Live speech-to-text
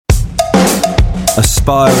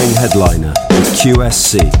aspiring headliner with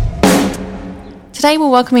QSC. Today we're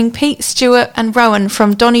welcoming Pete, Stuart and Rowan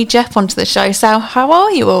from Donny Jepp onto the show. So how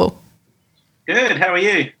are you all? Good, how are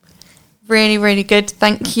you? Really, really good,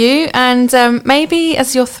 thank you. And maybe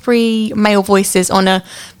as your three male voices on a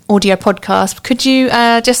audio podcast, could you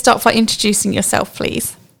just start by introducing yourself,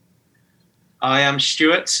 please? I am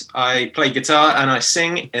Stuart. I play guitar and I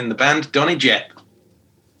sing in the band Donny Jepp.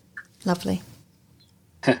 Lovely.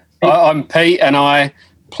 I'm Pete and I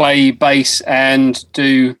play bass and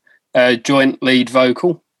do joint lead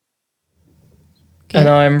vocal. Good. And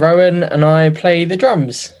I'm Rowan and I play the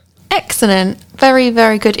drums. Excellent. Very,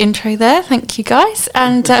 very good intro there. Thank you, guys.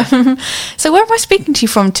 And so where am I speaking to you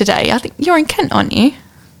from today? I think you're in Kent, aren't you?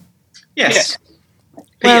 Yes.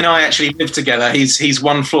 Pete and I actually live together. He's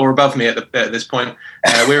one floor above me at this point.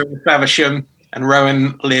 We're in Faversham and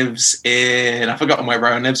Rowan lives in... I've forgotten where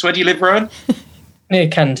Rowan lives. Where do you live, Rowan? Near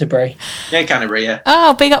Canterbury. Near Canterbury, yeah.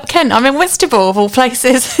 Oh, big up Kent. I'm in Whitstable, of all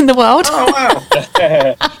places in the world. Oh,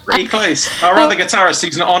 wow. Pretty close. Our other guitarist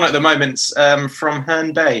who's not on at the moment from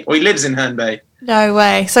Herne Bay. Or he lives in Herne Bay. No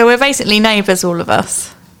way. So we're basically neighbours, all of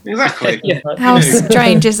us. Exactly. Yeah. How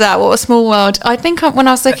strange is that? What a small world. I think when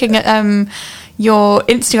I was looking at your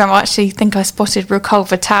Instagram, I actually think I spotted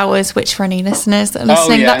Reculver Towers, which for any listeners that are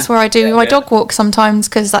listening, that's where I do my dog walk sometimes,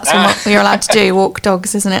 because that's what you're allowed to do, walk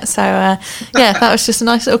dogs, isn't it? So, that was just a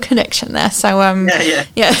nice little connection there. So,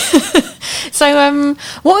 yeah. So,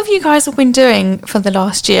 what have you guys all been doing for the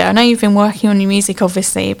last year? I know you've been working on your music,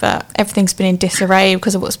 obviously, but everything's been in disarray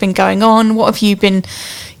because of what's been going on. What have you been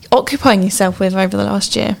occupying yourself with over the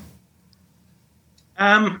last year?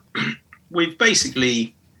 We've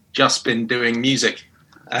basically just been doing music.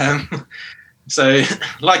 So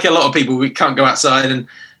like a lot of people, we can't go outside, and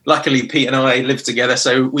luckily Pete and I live together,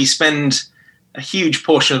 so we spend a huge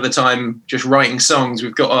portion of the time just writing songs.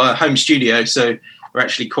 We've got our home studio, so we're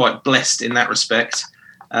actually quite blessed in that respect.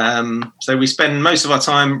 So we spend most of our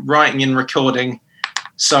time writing and recording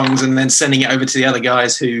songs and then sending it over to the other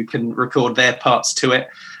guys who can record their parts to it.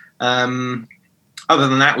 Other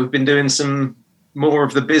than that, we've been doing some more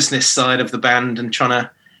of the business side of the band and trying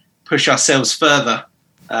to push ourselves further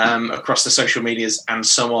across the social medias and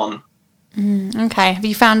so on. Okay. Have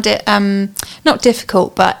you found it not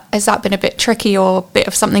difficult, but has that been a bit tricky or a bit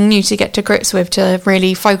of something new to get to grips with, to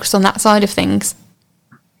really focus on that side of things?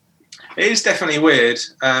 It is definitely weird.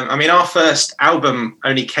 Our first album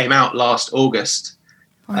only came out last August.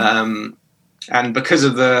 And because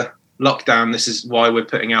of the lockdown, this is why we're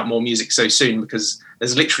putting out more music so soon, because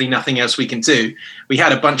there's literally nothing else we can do. We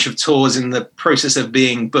had a bunch of tours in the process of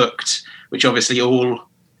being booked, which obviously all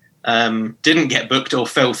didn't get booked or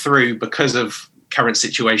fell through because of current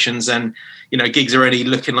situations. And, gigs are already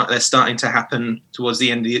looking like they're starting to happen towards the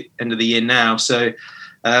end of the year now. So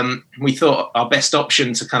we thought our best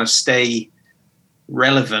option to kind of stay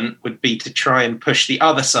relevant would be to try and push the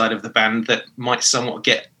other side of the band that might somewhat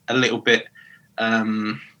get a little bit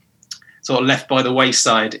sort of left by the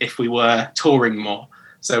wayside if we were touring more.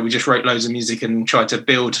 So we just wrote loads of music and tried to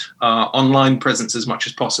build our online presence as much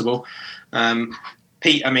as possible.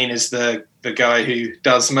 Pete, is the guy who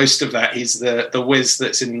does most of that. He's the whiz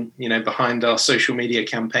that's in, behind our social media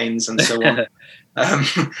campaigns and so on.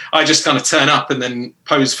 I just kind of turn up and then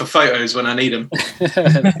pose for photos when I need them.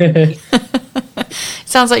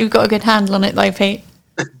 Sounds like you've got a good handle on it though, Pete.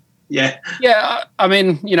 Yeah. Yeah,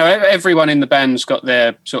 everyone in the band's got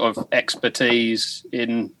their sort of expertise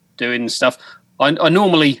in doing stuff. I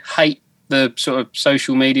normally hate the sort of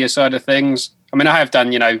social media side of things. I have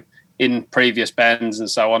done, in previous bands and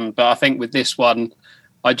so on, but I think with this one,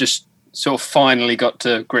 I just sort of finally got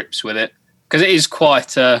to grips with it, because it is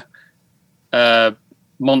quite a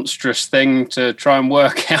monstrous thing to try and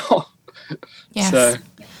work out. Yes. So,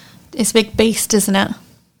 it's a big beast, isn't it?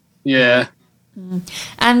 Yeah.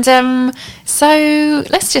 And so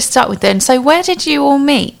let's just start with then. So where did you all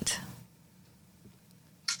meet?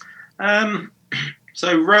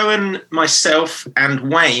 So Rowan, myself,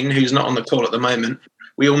 and Wayne, who's not on the call at the moment,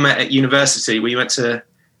 we all met at university. We went to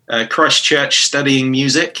Christchurch studying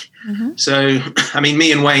music. Mm-hmm. So,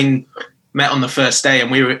 me and Wayne met on the first day, and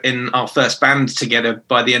we were in our first band together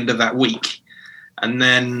by the end of that week. And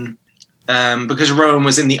then because Rowan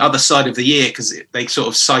was in the other side of the year, because they sort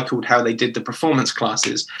of cycled how they did the performance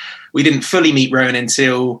classes, we didn't fully meet Rowan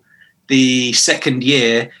until the second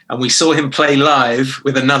year, and we saw him play live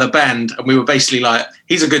with another band, and we were basically like,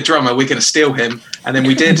 he's a good drummer, we're going to steal him. And then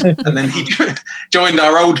we did. And then he joined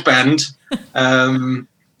our old band.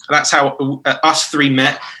 That's how us three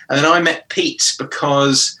met. And then I met Pete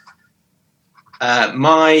because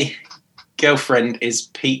my girlfriend is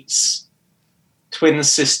Pete's twin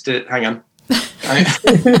sister. Hang on.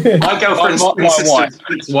 My girlfriend's my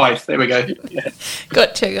wife. There we go.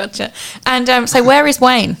 Gotcha. And so where is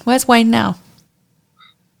Wayne? Where's Wayne now?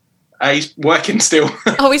 He's working still.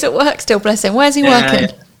 Oh, he's at work still, bless him. Where's he working?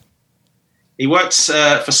 He works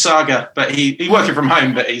for Saga, but he's working from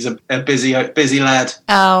home, but he's a busy lad.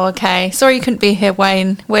 Oh, okay. Sorry you couldn't be here,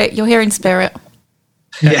 Wayne. You're here in spirit.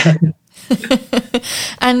 Yeah.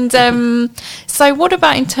 And so what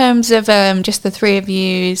about in terms of just the three of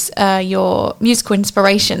you's, your musical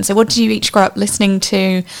inspiration? So what did you each grow up listening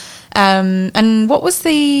to? And what was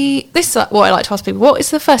what I like to ask people, what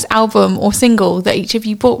is the first album or single that each of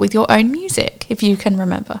you bought with your own music, if you can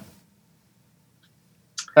remember?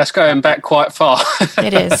 That's going back quite far.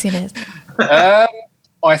 It is.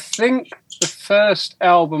 I think the first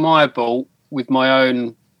album I bought with my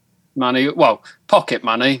own money, well, pocket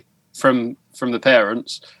money from the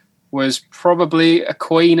parents, was probably a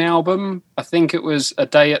Queen album. I think it was A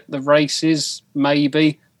Day at the Races,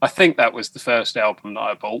 maybe. I think that was the first album that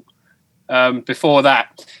I bought. Before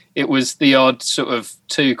that, it was the odd sort of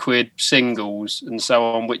 £2 singles and so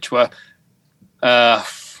on, which were...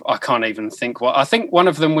 I can't even think what. I think one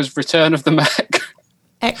of them was Return of the Mac.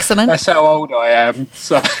 Excellent. That's how old I am.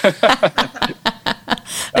 So a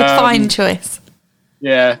fine choice.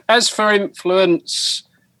 Yeah. As for influence,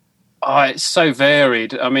 it's so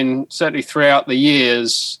varied. I mean, certainly throughout the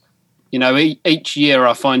years, you know, each year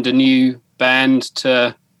I find a new band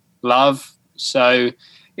to love. So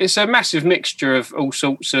it's a massive mixture of all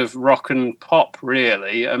sorts of rock and pop,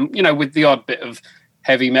 really. You know, with the odd bit of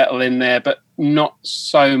heavy metal in there, but not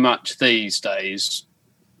so much these days.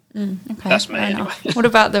 Okay, that's me anyway. What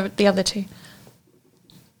about the other two?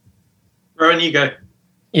 Rowan, you go.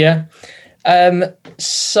 Yeah.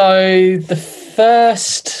 So the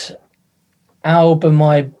first album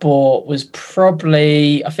I bought was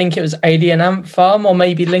probably, I think it was Alien Ant Farm or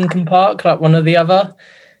maybe Linkin Park, like one or the other,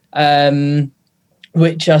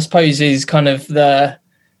 which I suppose is kind of the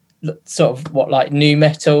sort of like new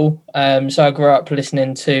metal. So I grew up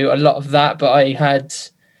listening to a lot of that, but I had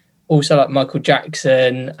also like Michael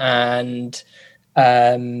Jackson and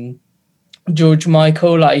George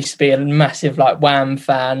Michael. Like, I used to be a massive like Wham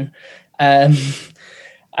fan.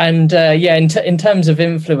 In terms of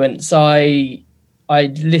influence, I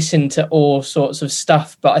listened to all sorts of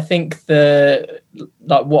stuff, but I think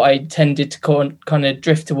what I tended to kind of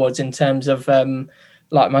drift towards in terms of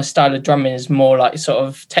like my style of drumming is more like sort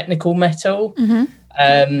of technical metal.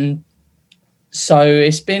 Mm-hmm. So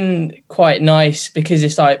it's been quite nice because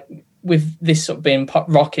it's like with this sort of being pop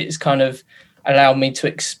rock, it's kind of allowed me to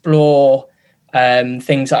explore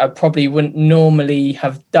things that I probably wouldn't normally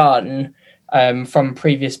have done from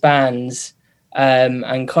previous bands,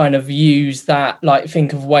 and kind of use that, like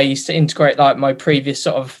think of ways to integrate like my previous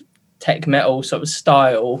sort of tech metal sort of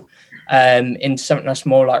style into something that's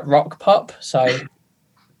more like rock pop. So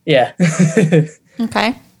yeah.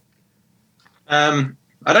 Okay.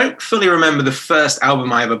 I don't fully remember the first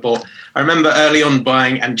album I ever bought. I remember early on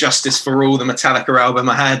buying And Justice for All, the Metallica album.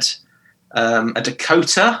 I had a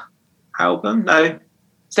Dakota album. No,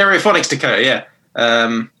 Stereophonics Dakota, yeah.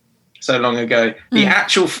 So long ago. The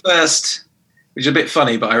actual first, which is a bit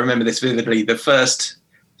funny, but I remember this vividly, the first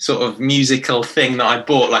sort of musical thing that I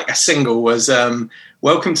bought, like a single, was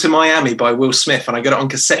Welcome to Miami by Will Smith, and I got it on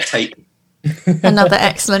cassette tape. Another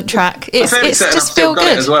excellent track. It's just feel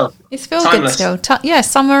good as well. It's feel good still. Yeah,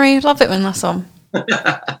 summery. Love it when that's on.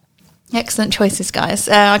 Excellent choices, guys.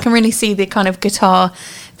 I can really see the kind of guitar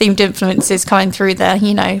themed influences coming through there.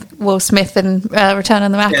 You know, Will Smith and Return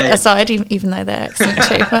on the Mac aside, even though they're excellent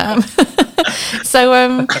too. But,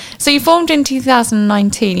 so you formed in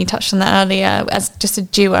 2019. You touched on that earlier as just a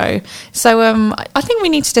duo. So I think we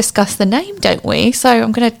need to discuss the name, don't we? So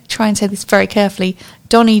I'm going to try and say this very carefully.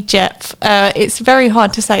 Donny Jep. It's very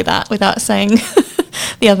hard to say that without saying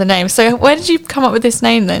the other name. So where did you come up with this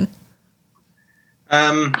name then?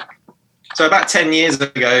 So about 10 years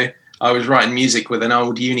ago, I was writing music with an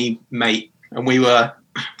old uni mate, and we were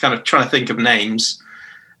kind of trying to think of names.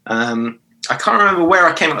 I can't remember where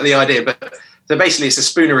I came up with the idea, but so basically it's a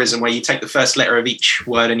spoonerism where you take the first letter of each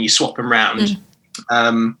word and you swap them round.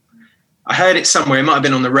 I heard it somewhere. It might have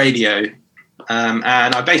been on the radio. And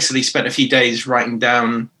I basically spent a few days writing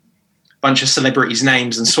down a bunch of celebrities'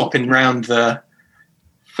 names and swapping around the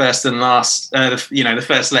first and last, the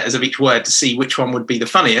first letters of each word to see which one would be the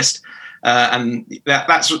funniest. And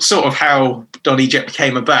that's sort of how Donny Jep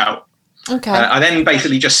came about. Okay. I then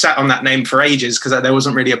basically just sat on that name for ages because there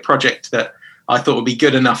wasn't really a project that I thought would be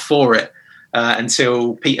good enough for it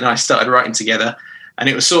until Pete and I started writing together. And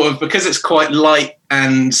it was sort of, because it's quite light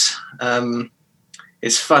and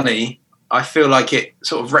it's funny, I feel like it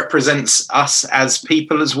sort of represents us as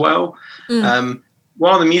people as well.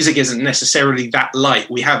 While the music isn't necessarily that light,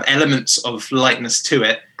 we have elements of lightness to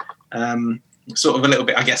it. Sort of a little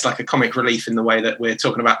bit, I guess, like a comic relief in the way that we're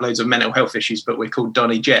talking about loads of mental health issues, but we're called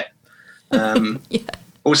Donny Jet.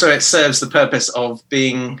 Also, it serves the purpose of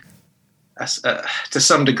being, to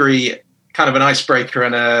some degree, kind of an icebreaker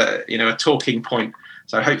and a talking point.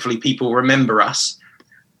 So hopefully people remember us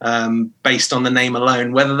based on the name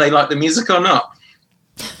alone, whether they like the music or not.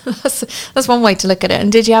 That's one way to look at it.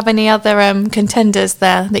 And did you have any other contenders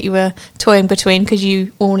there that you were toying between? Because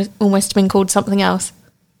you almost been called something else.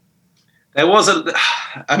 There was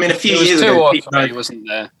a few years ago, wasn't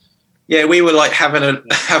there? Yeah, we were like having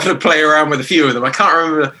a play around with a few of them. I can't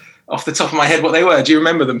remember off the top of my head what they were. Do you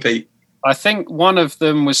remember them, Pete? I think one of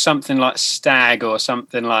them was something like Stag or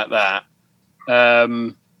something like that.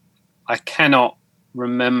 I cannot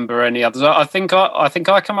remember any others. I think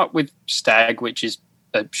I come up with Stag, which is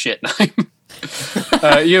a shit name.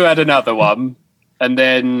 You had another one, and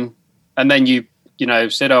then you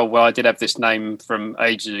said, "Oh well, I did have this name from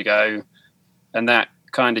ages ago," and that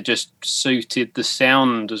kind of just suited the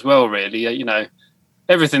sound as well. Really,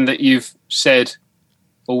 everything that you've said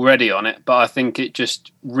already on it, but I think it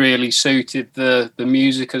just really suited the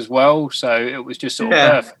music as well. So it was just sort of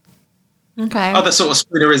perfect. Okay. Other sort of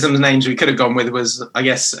spoonerisms names we could have gone with was, I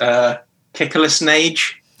guess, Kickless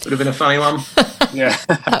Nage would have been a funny one. Yeah,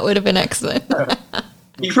 that would have been excellent.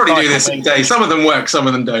 You probably do this all day. Some of them work, some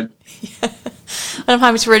of them don't. Yeah. I'm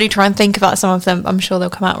having to really try and think about some of them. I'm sure they'll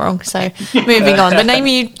come out wrong. So moving on. The name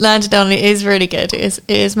you landed on is really good. It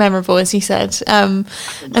is memorable, as you said.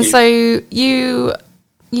 So you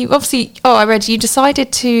obviously, I read you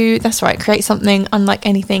decided to, that's right, create something unlike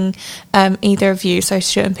anything either of you, so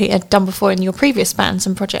Stuart and Pete, had done before in your previous bands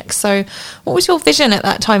and projects. So what was your vision at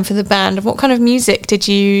that time for the band, and what kind of music did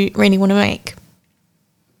you really want to make?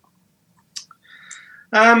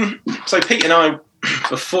 So Pete and I,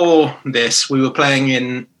 before this, we were playing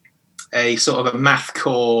in a sort of a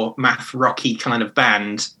mathcore, math rocky kind of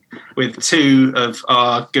band with two of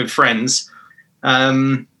our good friends.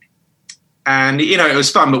 And, it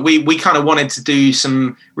was fun, but we kind of wanted to do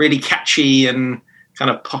some really catchy and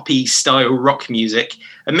kind of poppy style rock music.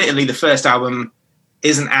 Admittedly, the first album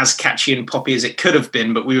isn't as catchy and poppy as it could have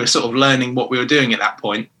been, but we were sort of learning what we were doing at that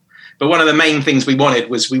point. But one of the main things we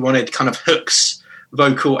wanted kind of hooks,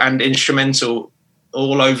 vocal and instrumental,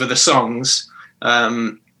 all over the songs.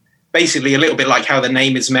 Basically, a little bit like how the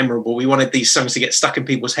name is memorable. We wanted these songs to get stuck in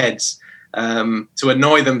people's heads, to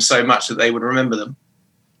annoy them so much that they would remember them.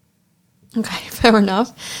 Okay, fair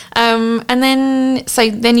enough. And then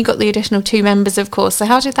you got the additional two members, of course. So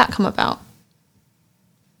how did that come about?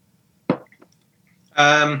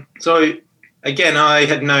 So again, I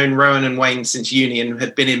had known Rowan and Wayne since uni and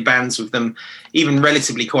had been in bands with them even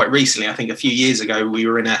relatively quite recently. I think a few years ago we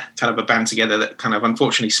were in a kind of a band together that kind of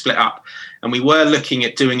unfortunately split up, and we were looking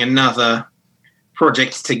at doing another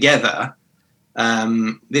project together.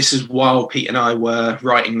 This is while Pete and I were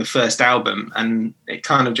writing the first album, and it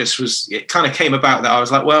kind of came about that I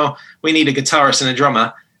was like, well, we need a guitarist and a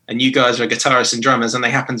drummer, and you guys are guitarists and drummers, and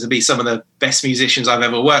they happen to be some of the best musicians I've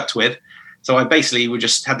ever worked with. So we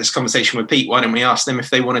just had this conversation with Pete. Why don't we ask them if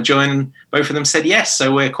they want to join? And both of them said yes,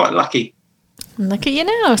 so we're quite lucky. Look at you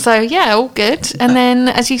now. So yeah, all good. And then,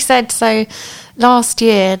 as you said, so last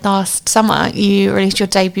summer, you released your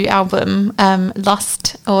debut album,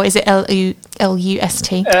 Lust, or is it Lust?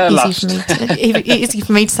 Easy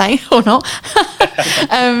for me to say, or not.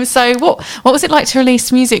 So what was it like to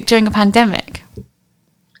release music during a pandemic?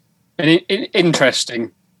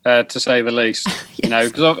 Interesting, to say the least. Yes.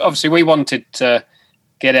 Because obviously we wanted to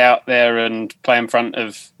get out there and play in front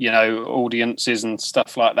of audiences and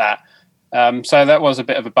stuff like that. So that was a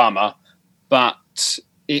bit of a bummer, but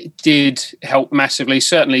it did help massively.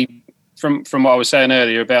 Certainly, from what I was saying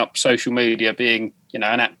earlier about social media being, an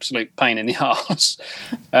absolute pain in the arse,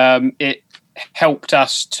 it helped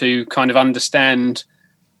us to kind of understand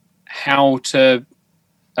how to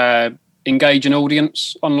engage an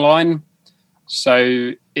audience online.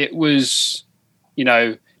 So it was,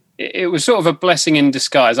 it was sort of a blessing in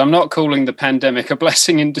disguise. I'm not calling the pandemic a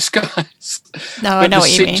blessing in disguise. No, I know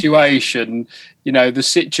what you mean. The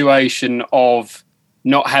situation of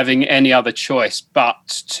not having any other choice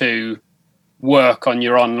but to work on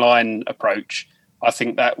your online approach. I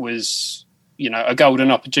think that was, a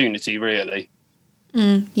golden opportunity, really.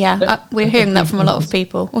 We're hearing that from a lot of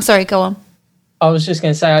people. Oh, sorry, go on. I was just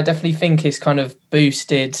going to say, I definitely think it's kind of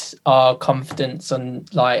boosted our confidence on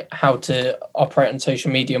like how to operate on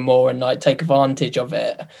social media more and like take advantage of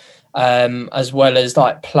it. as well as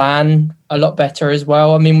like plan a lot better as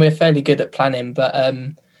well. I mean, we're fairly good at planning, but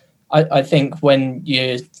I think when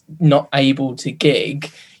you're not able to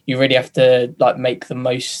gig, you really have to like make the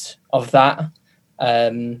most of that.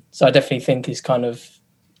 So I definitely think it's kind of,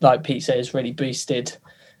 like Pete said, it's really boosted.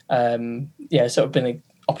 Sort of been an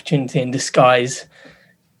opportunity in disguise.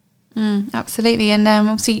 Absolutely. And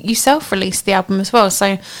obviously you self-released the album as well.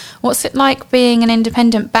 So what's it like being an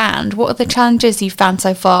independent band? What are the challenges you've found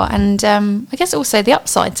so far? And I guess also the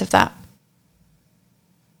upsides of that.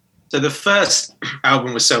 So the first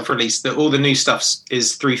album was self-released. All the new stuff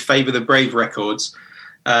is through Favour the Brave Records.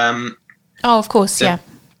 Of course, yeah.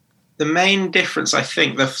 The main difference, I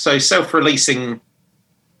think, so self-releasing,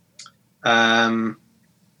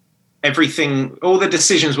 everything, all the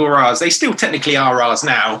decisions were ours. They still technically are ours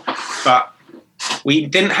now, but we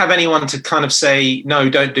didn't have anyone to kind of say, no,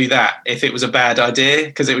 don't do that if it was a bad idea,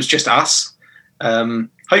 because it was just us.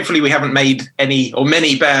 Hopefully we haven't made any or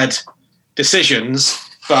many bad decisions,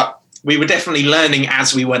 but we were definitely learning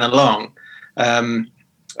as we went along.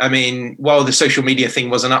 I mean, while the social media thing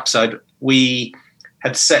was an upside, we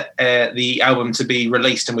had set the album to be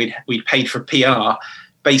released, and we'd paid for PR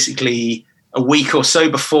basically a week or so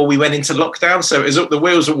before we went into lockdown. So the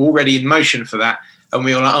wheels were already in motion for that. And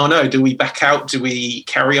we were like, oh no, do we back out? Do we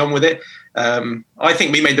carry on with it? I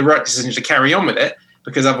think we made the right decision to carry on with it,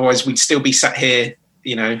 because otherwise we'd still be sat here,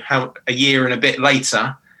 a year and a bit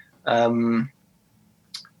later,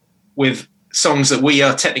 with songs that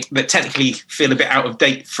that technically feel a bit out of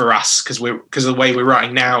date for us, because of the way we're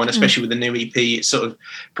writing now, and especially with the new EP, it sort of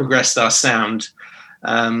progressed our sound.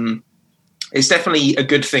 It's definitely a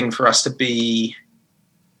good thing for us to be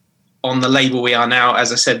on the label we are now,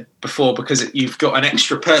 as I said before, because you've got an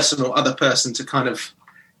extra person or other person to kind of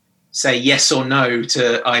say yes or no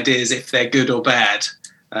to ideas if they're good or bad.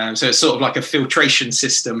 So it's sort of like a filtration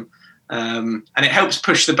system, and it helps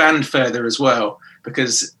push the band further as well,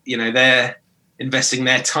 because they're investing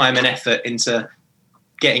their time and effort into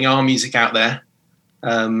getting our music out there.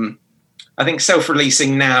 I think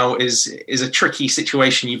self-releasing now is a tricky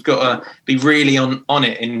situation. You've got to be really on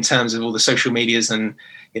it in terms of all the social medias and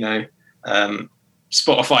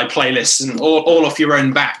Spotify playlists and all off your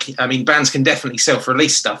own back. I mean, bands can definitely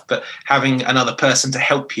self-release stuff, but having another person to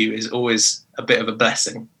help you is always a bit of a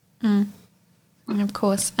blessing. Of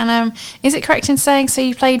course. And is it correct in saying, so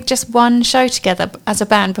you played just one show together as a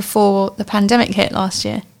band before the pandemic hit last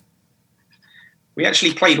year? We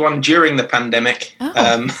actually played one during the pandemic,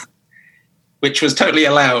 which was totally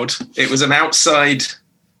allowed. It was an outside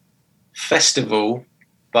festival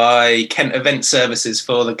by Kent Event Services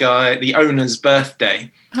for the owner's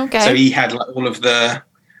birthday. Okay. So he had like all of the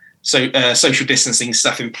social distancing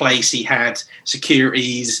stuff in place. He had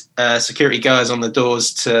security guys on the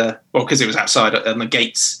doors because it was outside on the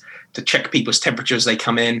gates, to check people's temperature as they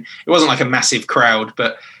come in. It wasn't like a massive crowd,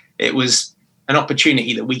 but it was an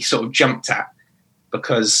opportunity that we sort of jumped at,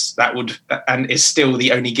 because and is still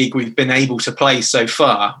the only gig we've been able to play so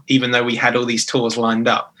far, even though we had all these tours lined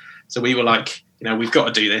up. So we were like, we've got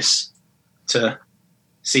to do this to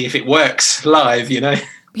see if it works live,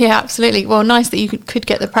 Yeah, absolutely. Well, nice that you could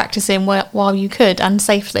get the practice in while you could, and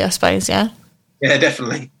safely, I suppose, yeah? Yeah,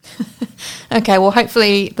 definitely. Okay, well,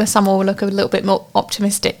 hopefully the summer will look a little bit more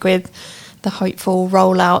optimistic with the hopeful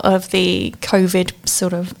rollout of the COVID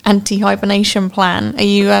sort of anti-hibernation plan. Are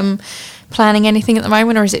you planning anything at the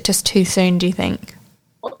moment, or is it just too soon, do you think?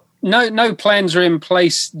 No plans are in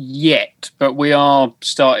place yet, but we are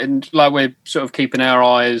starting, we're sort of keeping our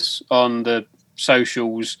eyes on the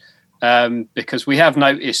socials, because we have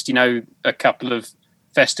noticed, a couple of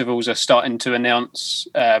festivals are starting to announce,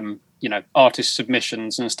 artist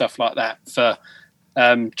submissions and stuff like that for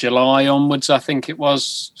July onwards, I think it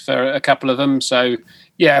was, for a couple of them. So,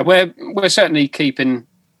 yeah, we're certainly keeping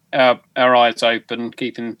our eyes open,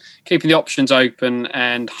 keeping the options open,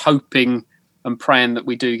 and hoping and praying that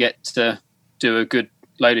we do get to do a good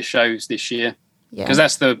load of shows this year, because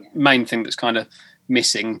that's the main thing that's kind of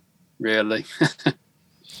missing, really.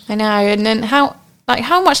 I know. And then how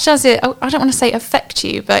much does it, I don't want to say affect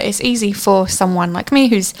you, but it's easy for someone like me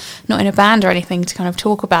who's not in a band or anything to kind of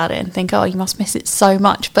talk about it and think, oh, you must miss it so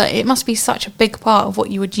much, but it must be such a big part of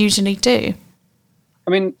what you would usually do.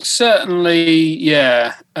 I mean, certainly,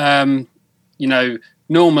 yeah. Normally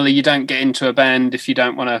you don't get into a band if you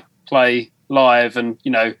don't want to play live and,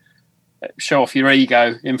 show off your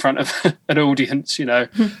ego in front of an audience, I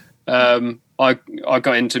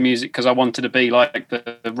got into music because I wanted to be like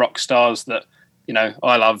the rock stars that,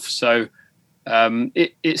 I love. So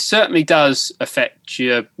it certainly does affect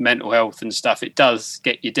your mental health and stuff. It does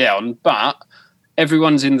get you down, but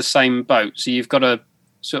everyone's in the same boat. So you've got to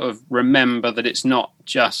sort of remember that it's not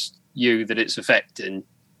just you that it's affecting.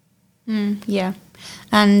 Yeah.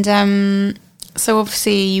 And so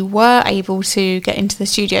obviously you were able to get into the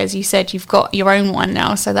studio, as you said, you've got your own one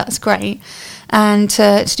now, so that's great. And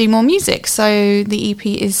to do more music. So the EP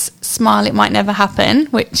is Smile, It Might Never Happen,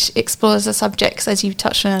 which explores the subjects, as you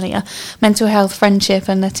touched on earlier, mental health, friendship,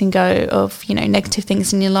 and letting go of, negative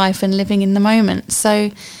things in your life and living in the moment.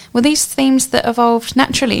 So were these themes that evolved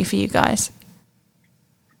naturally for you guys?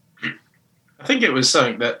 I think it was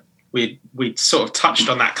something that we sort of touched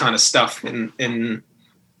on that kind of stuff in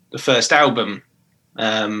the first album.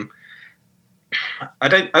 I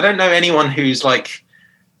don't know anyone who's like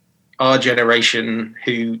our generation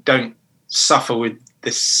who don't suffer with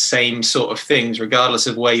the same sort of things, regardless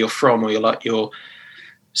of where you're from or your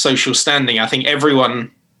social standing. I think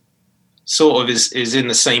everyone sort of is in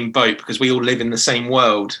the same boat because we all live in the same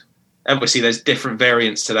world. Obviously, there's different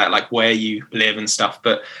variants to that, like where you live and stuff.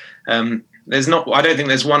 But I don't think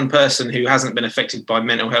there's one person who hasn't been affected by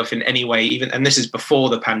mental health in any way, and this is before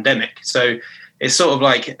the pandemic. So it's sort of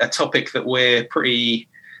like a topic that we're pretty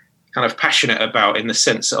kind of passionate about, in the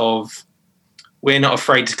sense of we're not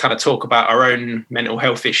afraid to kind of talk about our own mental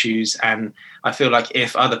health issues. And I feel like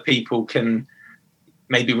if other people can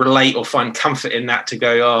maybe relate or find comfort in that, to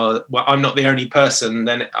go, oh, well, I'm not the only person,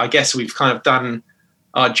 then I guess we've kind of done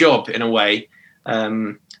our job in a way.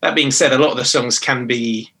 That being said, a lot of the songs can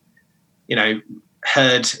be,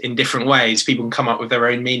 heard in different ways. People can come up with their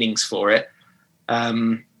own meanings for it. But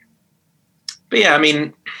yeah, I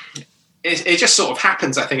mean, it just sort of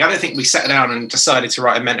happens, I think. I don't think we sat down and decided to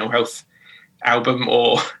write a mental health album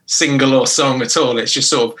or single or song at all. It's just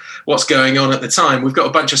sort of what's going on at the time. We've got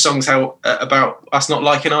a bunch of songs about us not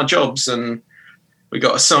liking our jobs, and we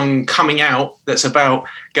got a song coming out that's about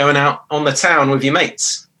going out on the town with your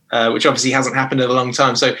mates, which obviously hasn't happened in a long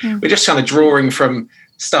time. So we're just kind of drawing from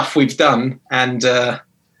stuff we've done and kind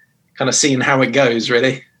of seeing how it goes,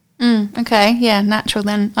 really. Okay, yeah, natural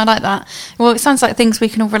then. I like that. Well, it sounds like things we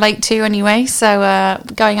can all relate to anyway, so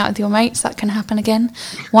going out with your mates, that can happen again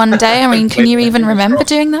one day. I mean, can you even remember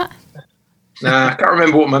doing that? Nah, I can't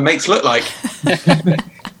remember what my mates look like.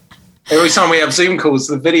 Every time we have Zoom calls,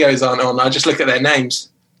 the videos aren't on. I just look at their names.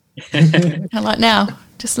 I like now.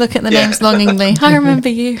 Just look at the names longingly. I remember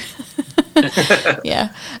you.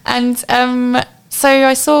 Yeah. And so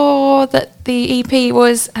I saw that the EP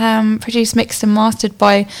was produced, mixed and mastered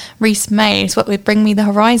by Reese May. It's what with Bring Me the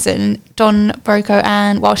Horizon, Don Broco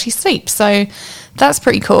and While She Sleeps. So that's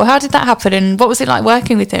pretty cool. How did that happen, and what was it like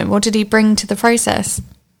working with him? What did he bring to the process?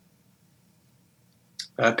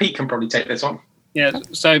 Pete can probably take this on. Yeah,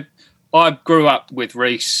 so I grew up with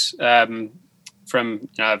Reese from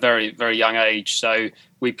a very, very young age. So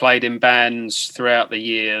we played in bands throughout the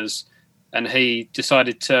years, and he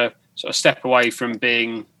decided to sort of step away from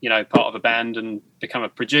being, part of a band and become a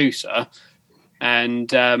producer.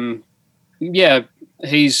 And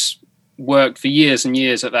he's worked for years and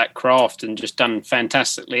years at that craft and just done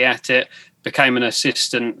fantastically at it. Became an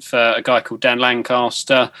assistant for a guy called Dan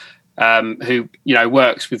Lancaster, who,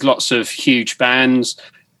 works with lots of huge bands,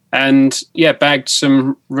 and bagged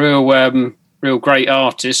some real great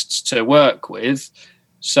artists to work with.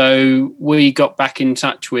 So we got back in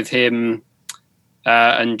touch with him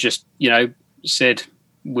and just, said,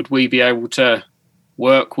 would we be able to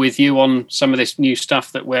work with you on some of this new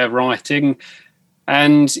stuff that we're writing?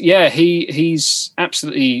 And he's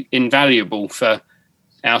absolutely invaluable for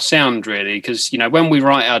our sound, really, because, when we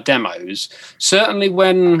write our demos, certainly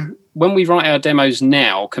when we write our demos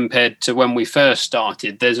now compared to when we first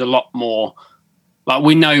started, there's a lot more, like,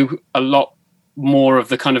 we know a lot more of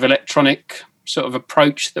the kind of electronic sort of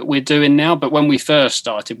approach that we're doing now. But when we first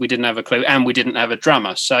started, we didn't have a clue, and we didn't have a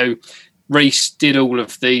drummer. So Reese did all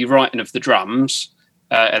of the writing of the drums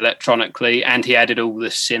electronically, and he added all the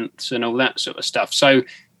synths and all that sort of stuff. So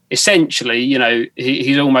essentially,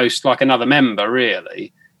 he's almost like another member,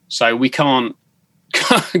 really. So we can't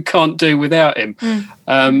do without him.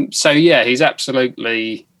 He's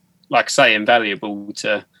absolutely, like I say, invaluable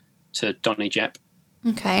to Donny Jepp.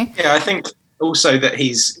 Okay. Yeah, I think also that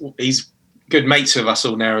he's good mates with us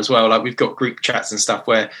all now as well. Like, we've got group chats and stuff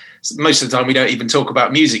where most of the time we don't even talk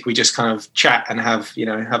about music. We just kind of chat and have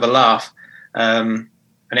a laugh.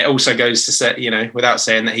 And it also goes to say, without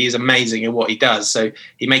saying, that he is amazing at what he does. So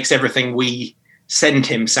he makes everything we send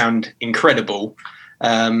him sound incredible.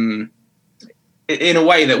 In a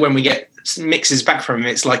way that when we get mixes back from him,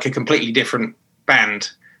 it's like a completely different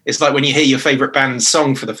band. It's like when you hear your favourite band's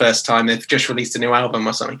song for the first time, they've just released a new album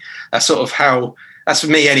or something. That's sort of how, that's for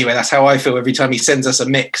me anyway, that's how I feel every time he sends us a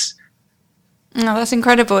mix. Oh, that's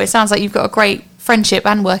incredible. It sounds like you've got a great friendship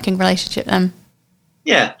and working relationship then.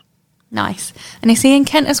 Yeah. Nice. And is he in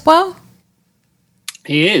Kent as well?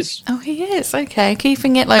 He is. Oh, he is. Okay,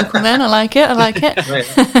 keeping it local then. I like it.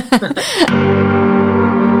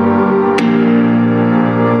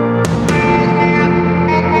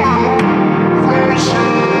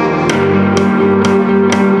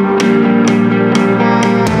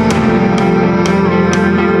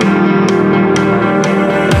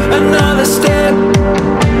 Another step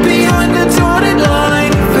behind the dotted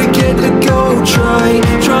line. Forget the goal, try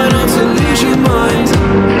not to lose your mind.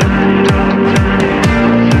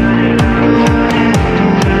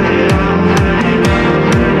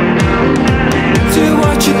 Do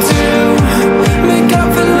what you do, make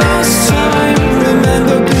up for lost time.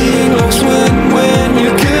 Remember being lost when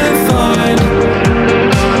you couldn't find.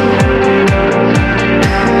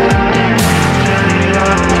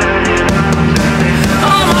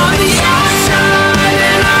 I'm on the outside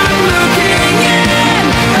and I'm looking in,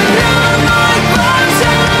 and now my bones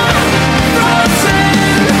are frozen.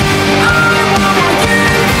 I want you,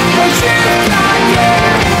 but you've got you.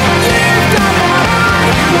 You've got what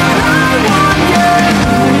I want you.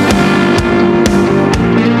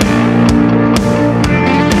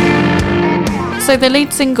 So the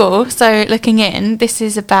lead single, so Looking In, this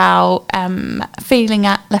is about feeling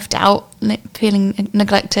left out, feeling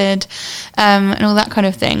neglected, and all that kind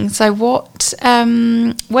of thing. So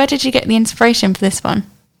where did you get the inspiration for this one?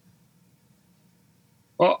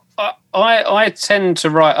 Well, I tend to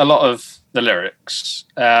write a lot of the lyrics.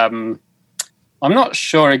 I'm not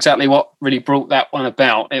sure exactly what really brought that one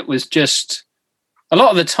about. It was just a lot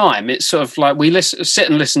of the time it's sort of like we sit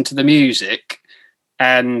and listen to the music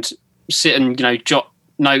and sit and jot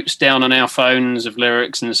notes down on our phones of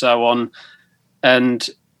lyrics and so on. And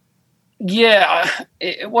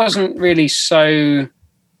it wasn't really so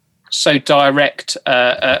direct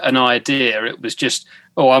an idea. It was just,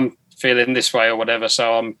 I'm feeling this way or whatever,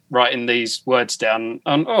 so I'm writing these words down,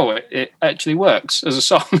 and it actually works as a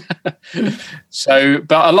song. So,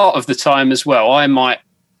 but a lot of the time as well, I might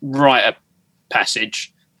write a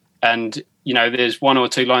passage and there's one or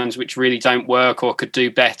two lines which really don't work or could do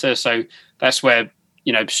better, so that's where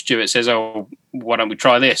Stuart says, why don't we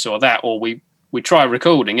try this or that, or we try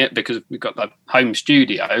recording it because we've got the home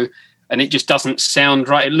studio and it just doesn't sound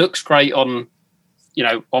right. It looks great on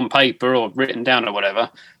on paper or written down or whatever,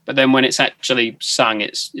 but then when it's actually sung,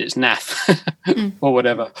 it's naff or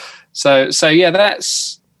whatever. So yeah,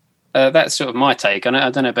 that's sort of my take on it. I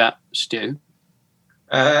don't know about Stu.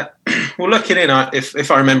 Well, Looking In,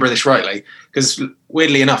 if I remember this rightly, because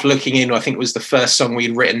weirdly enough, Looking In, I think was the first song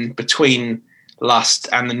we'd written between Lust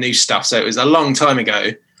and the new stuff. So it was a long time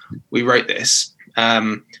ago we wrote this.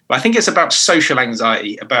 But I think it's about social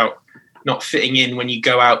anxiety, about not fitting in when you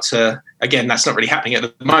go out to, again, that's not really happening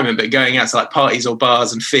at the moment, but going out to like parties or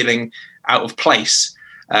bars and feeling out of place.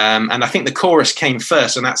 And I think the chorus came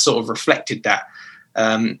first, and that sort of reflected that.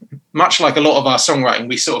 Much like a lot of our songwriting,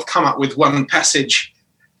 we sort of come up with one passage.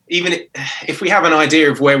 Even if we have an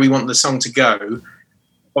idea of where we want the song to go,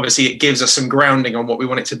 obviously it gives us some grounding on what we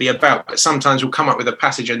want it to be about. But sometimes we'll come up with a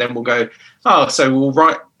passage and then we'll go, so we'll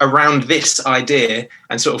write around this idea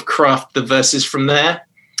and sort of craft the verses from there.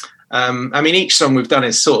 I mean, each song we've done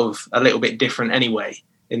is sort of a little bit different anyway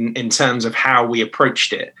in terms of how we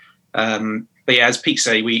approached it. But yeah, as Pete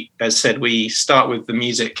said, we start with the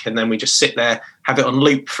music and then we just sit there, have it on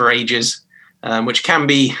loop for ages, which can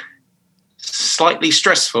be slightly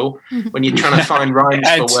stressful when you're trying to find rhymes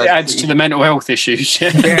for words. Adds to the mental health issues.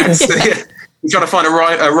 You're trying to find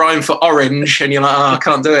a rhyme for orange and you're like, I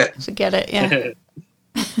can't do it. Forget it, yeah.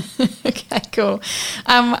 Okay, cool.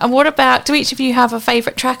 And what about, do each of you have a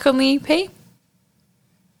favourite track on the EP?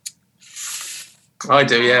 I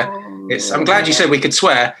do, yeah. I'm glad you said we could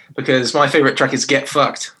swear, because my favourite track is Get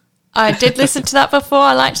Fucked. I did listen to that before.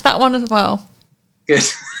 I liked that one as well. Good.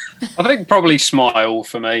 I think probably Smile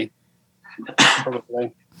for me.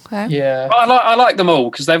 Probably. Okay. Yeah. I like them all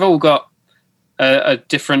because they've all got a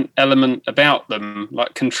different element about them.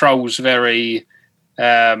 Like Control's very,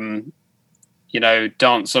 dance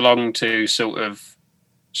along to sort of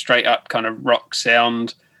straight up kind of rock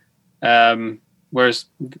sound, whereas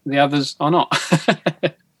the others are not.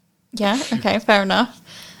 Yeah, okay, fair enough.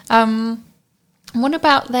 What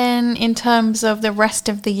about then in terms of the rest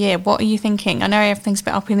of the year? What are you thinking? I know everything's a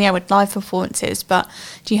bit up in the air with live performances, but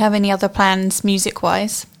do you have any other plans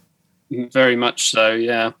music-wise? Very much so,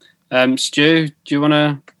 yeah. Stu, do you want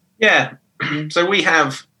to... Yeah, so we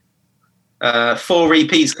have 4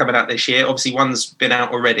 EPs coming out this year. Obviously, one's been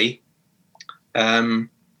out already,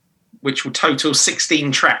 which will total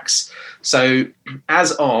 16 tracks. So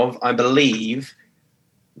as of, I believe,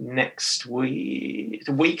 next week,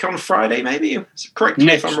 a week on Friday, maybe. Correct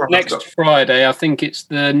me if I'm wrong. Next Friday, I think it's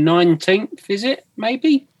the 19th. Is it?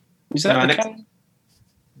 Maybe. Is that the calendar?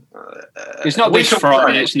 It's not this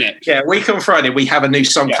Friday, it's next. Yeah, week on Friday, we have a new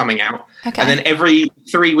song coming out. Okay. And then every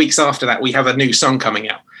 3 weeks after that, we have a new song coming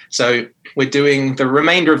out. So we're doing the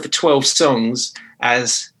remainder of the 12 songs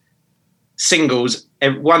as singles,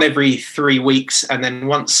 one every 3 weeks. And then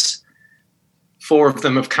once 4 of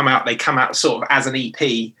them have come out, they come out sort of as an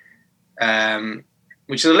EP,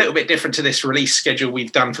 which is a little bit different to this release schedule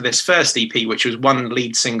we've done for this first EP, which was 1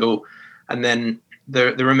 lead single and then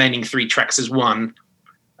the remaining 3 tracks as one.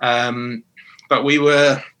 But we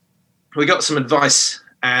got some advice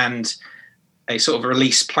and a sort of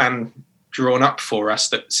release plan drawn up for us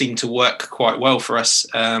that seemed to work quite well for us,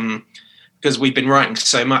 because we've been writing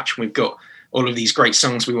so much. We've got all of these great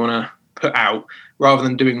songs we want to put out. Rather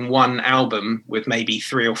than doing one album with maybe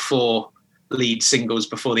 3 or 4 lead singles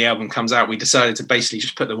before the album comes out, we decided to basically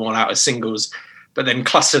just put them all out as singles, but then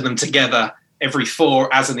cluster them together every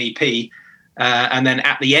 4 as an EP. And then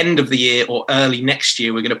at the end of the year or early next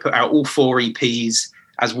year, we're going to put out all 4 EPs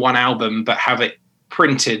as one album, but have it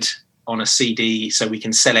printed on a CD so we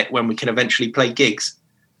can sell it when we can eventually play gigs.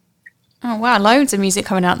 Oh, wow. Loads of music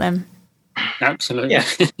coming out then. Absolutely. Yeah.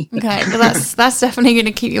 Okay. Well, that's definitely going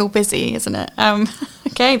to keep you all busy, isn't it?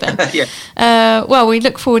 Okay, then. Yeah. Well, we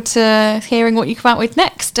look forward to hearing what you come out with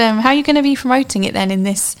next. How are you going to be promoting it then in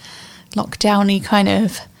this lockdowny kind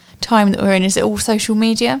of time that we're in? Is it all social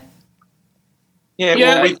media? Yeah,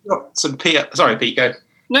 well, we've got some PR. Sorry, Pete, go.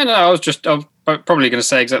 No, I was probably going to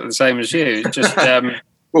say exactly the same as you. Just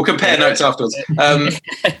we'll compare notes afterwards.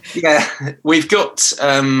 Yeah, we've got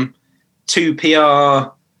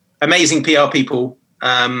 2 amazing PR people.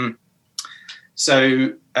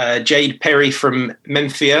 So Jade Perry from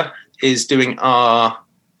Memphia is doing our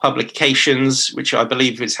publications, which I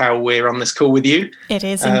believe is how we're on this call with you. It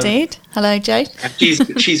is indeed. Hello, Jade. And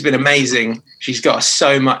she's been amazing. She's got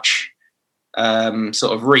so much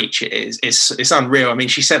sort of reach. It's unreal. I mean,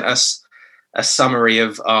 she sent us a summary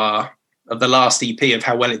of the last EP of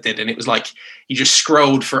how well it did, and it was like you just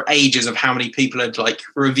scrolled for ages of how many people had like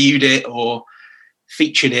reviewed it or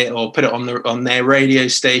featured it or put it on their radio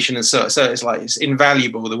station, and so it's like it's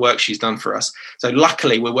invaluable, the work she's done for us. So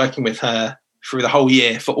luckily we're working with her through the whole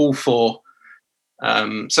year for all 4.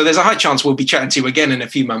 So there's a high chance we'll be chatting to you again in a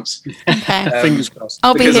few months. Okay. fingers crossed.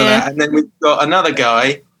 I'll be here. And then we've got another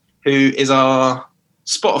guy who is our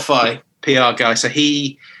Spotify PR guy. So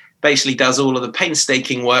he basically does all of the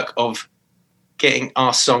painstaking work of getting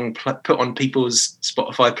our song put on people's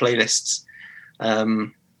Spotify playlists,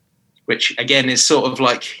 which again is sort of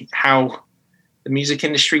like how the music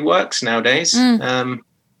industry works nowadays.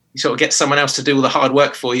 You sort of get someone else to do all the hard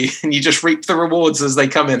work for you and you just reap the rewards as they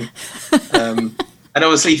come in. And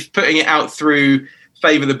obviously putting it out through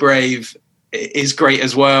Favour the Brave is great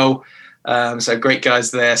as well. So great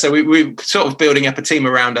guys there. So we're sort of building up a team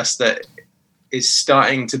around us that is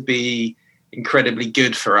starting to be incredibly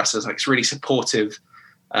good for us. It's really supportive.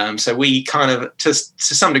 So we kind of, to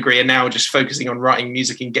some degree, are now just focusing on writing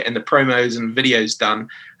music and getting the promos and videos done.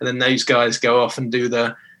 And then those guys go off and do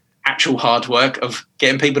the actual hard work of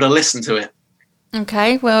getting people to listen to it.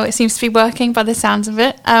 Okay, well, it seems to be working by the sounds of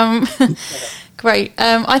it. Great.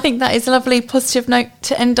 I think that is a lovely positive note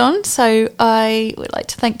to end on. So I would like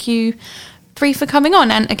to thank you 3 for coming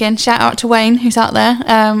on. And again, shout out to Wayne, who's out there.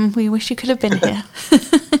 We wish you could have been here.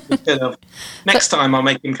 Next time I'll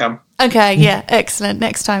make him come. Okay, yeah, excellent.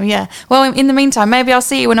 Next time, yeah. Well, in the meantime, maybe I'll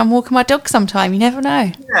see you when I'm walking my dog sometime. You never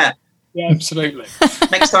know. Yeah, absolutely.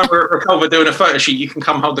 Next time we're at Reculver doing a photo shoot, you can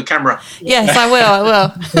come hold the camera. Yes, I will.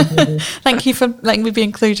 Thank you for letting me be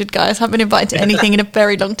included, guys. I haven't been invited to anything in a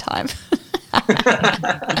very long time.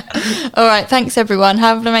 All right, thanks everyone.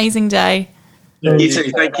 Have an amazing day. You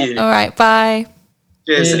too, thank you. All right, bye.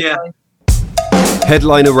 Cheers. Yeah.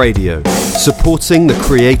 Headliner Radio, supporting the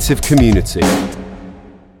creative community.